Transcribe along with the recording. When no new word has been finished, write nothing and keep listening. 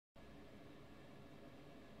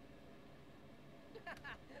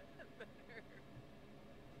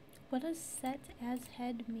What does set as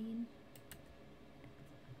head mean?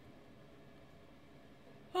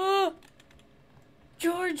 Oh!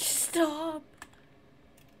 George, stop!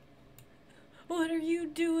 What are you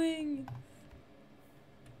doing?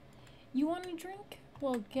 You want a drink?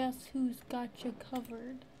 Well, guess who's got you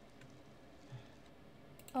covered?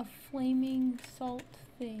 A flaming salt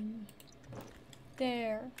thing.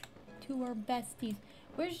 There. To our besties.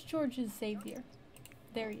 Where's George's savior?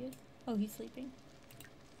 There he is. Oh, he's sleeping.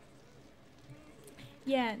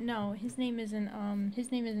 Yeah, no, his name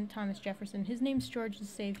isn't Thomas Jefferson. His name's George's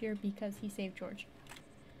savior because he saved George.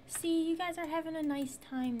 See, you guys are having a nice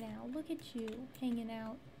time now. Look at you, hanging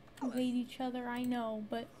out. You hate each other, I know,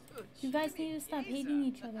 but you guys need to stop hating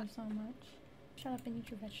each other so much. Shut up and eat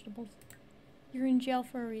your vegetables. You're in jail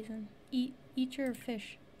for a reason. Eat your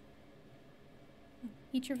fish.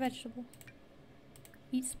 Eat your vegetable.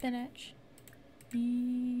 Eat spinach.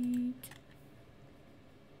 Eat.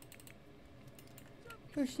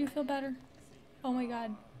 George, do you feel better? Oh my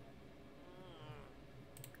god.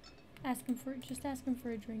 Just ask him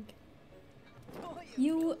for a drink.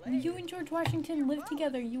 You and George Washington live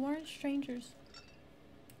together. You aren't strangers.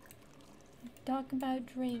 Talk about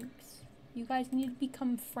drinks. You guys need to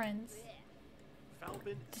become friends.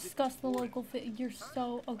 Discuss the local you're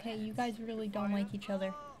so... Okay, you guys really don't like each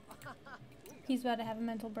other. He's about to have a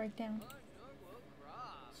mental breakdown.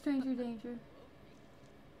 Stranger danger.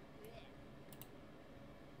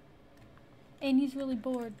 And he's really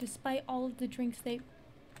bored, despite all of the drinks they...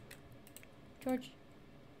 George?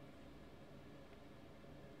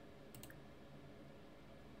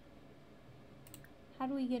 How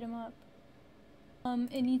do we get him up?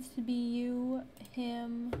 It needs to be you,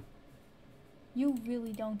 him... You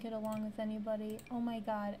really don't get along with anybody. Oh my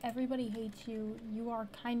god, everybody hates you. You are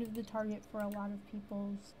kind of the target for a lot of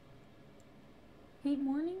people's... Hate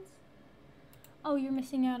mornings? Oh, you're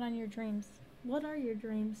missing out on your dreams. What are your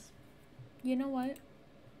dreams? You know what?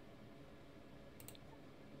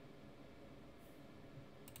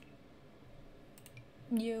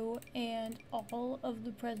 You and all of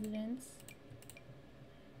the presidents,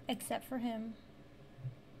 except for him,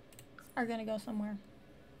 are gonna go somewhere.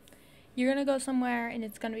 You're gonna go somewhere and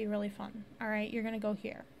it's gonna be really fun. Alright, you're gonna go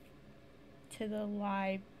here. To the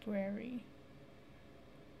library.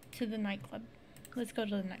 To the nightclub. Let's go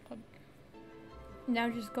to the nightclub. Now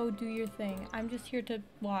just go do your thing. I'm just here to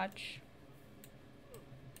watch.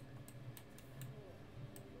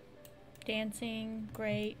 Dancing,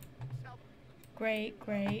 great. Great,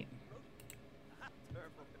 great.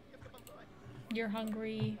 You're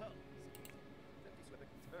hungry.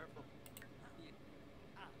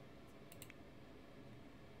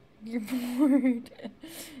 You're bored.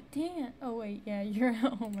 Damn. Oh wait, yeah, you're at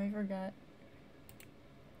home, I forgot.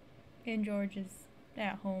 And George is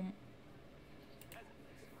at home.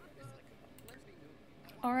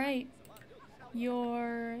 Alright.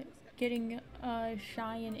 You're getting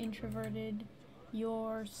shy and introverted.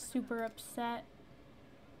 You're super upset.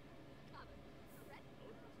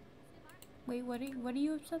 Wait, what are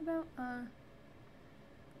you upset about?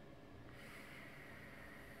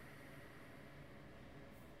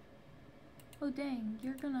 Oh dang,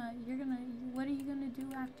 what are you gonna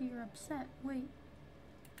do after you're upset? Wait.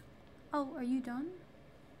 Oh, are you done?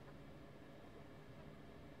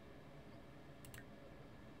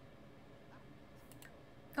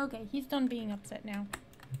 Okay, he's done being upset now.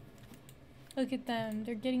 Look at them,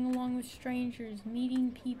 they're getting along with strangers,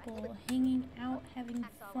 meeting people, hanging out, having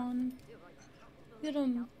fun.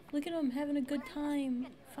 Look at them having a good time.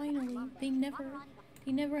 Finally, they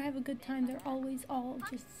never have a good time. They're always all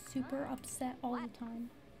just super upset all the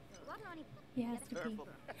time. He has to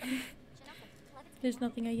pee. There's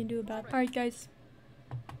nothing I can do about it. Alright guys.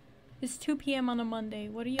 It's 2 p.m. on a Monday.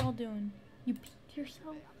 What are y'all doing? You peed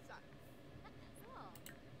yourself?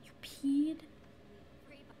 You peed?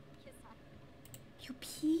 You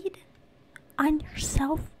peed? On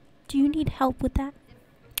yourself? Do you need help with that?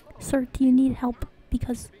 Sir, do you need help?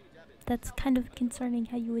 Because that's kind of concerning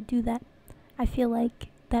how you would do that. I feel like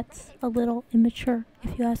that's a little immature,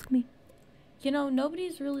 if you ask me. You know,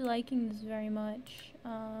 nobody's really liking this very much.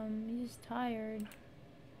 He's tired.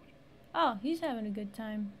 Oh, he's having a good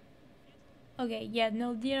time. Okay, yeah,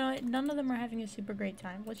 no, you know, none of them are having a super great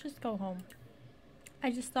time. Let's just go home.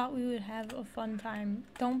 I just thought we would have a fun time.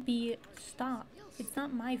 Stop. It's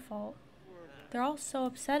not my fault. They're all so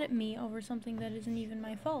upset at me over something that isn't even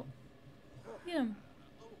my fault. Look at them.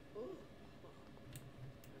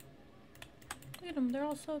 Look at them, they're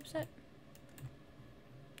all so upset.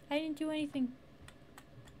 I didn't do anything.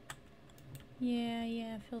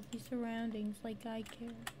 Yeah, filthy surroundings, like I care.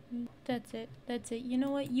 That's it. You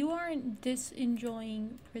know what? You aren't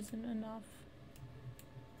enjoying prison enough.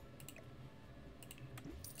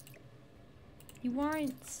 You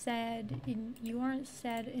aren't sad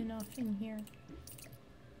enough in here.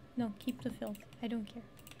 No, keep the filth. I don't care.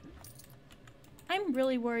 I'm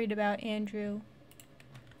really worried about Andrew.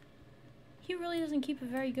 He really doesn't keep a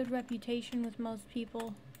very good reputation with most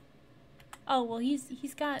people. Oh, well,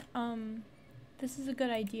 he's got, this is a good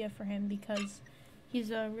idea for him because he's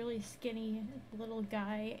a really skinny little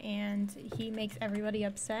guy and he makes everybody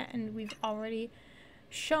upset, and we've already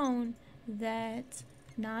shown that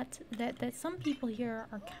that some people here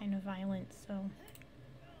are kind of violent, so.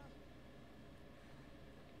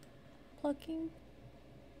 Plucking?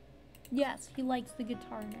 Yes, he likes the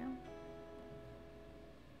guitar now.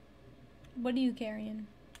 What are you carrying?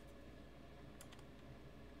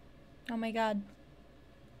 Oh my god.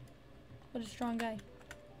 What a strong guy.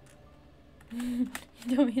 You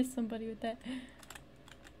don't hit somebody with that.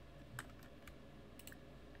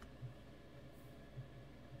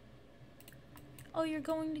 Oh, you're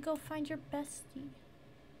going to go find your bestie.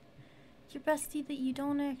 Your bestie that you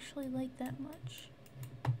don't actually like that much.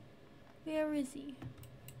 Where is he?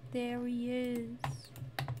 There he is.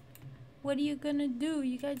 What are you gonna do?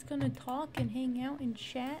 You guys gonna talk and hang out and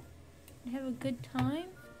chat and have a good time?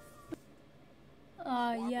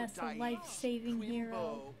 Yes, a life-saving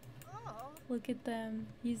hero. Look at them.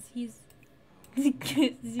 He's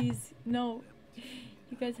no.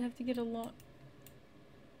 You guys have to get along.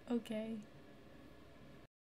 Okay.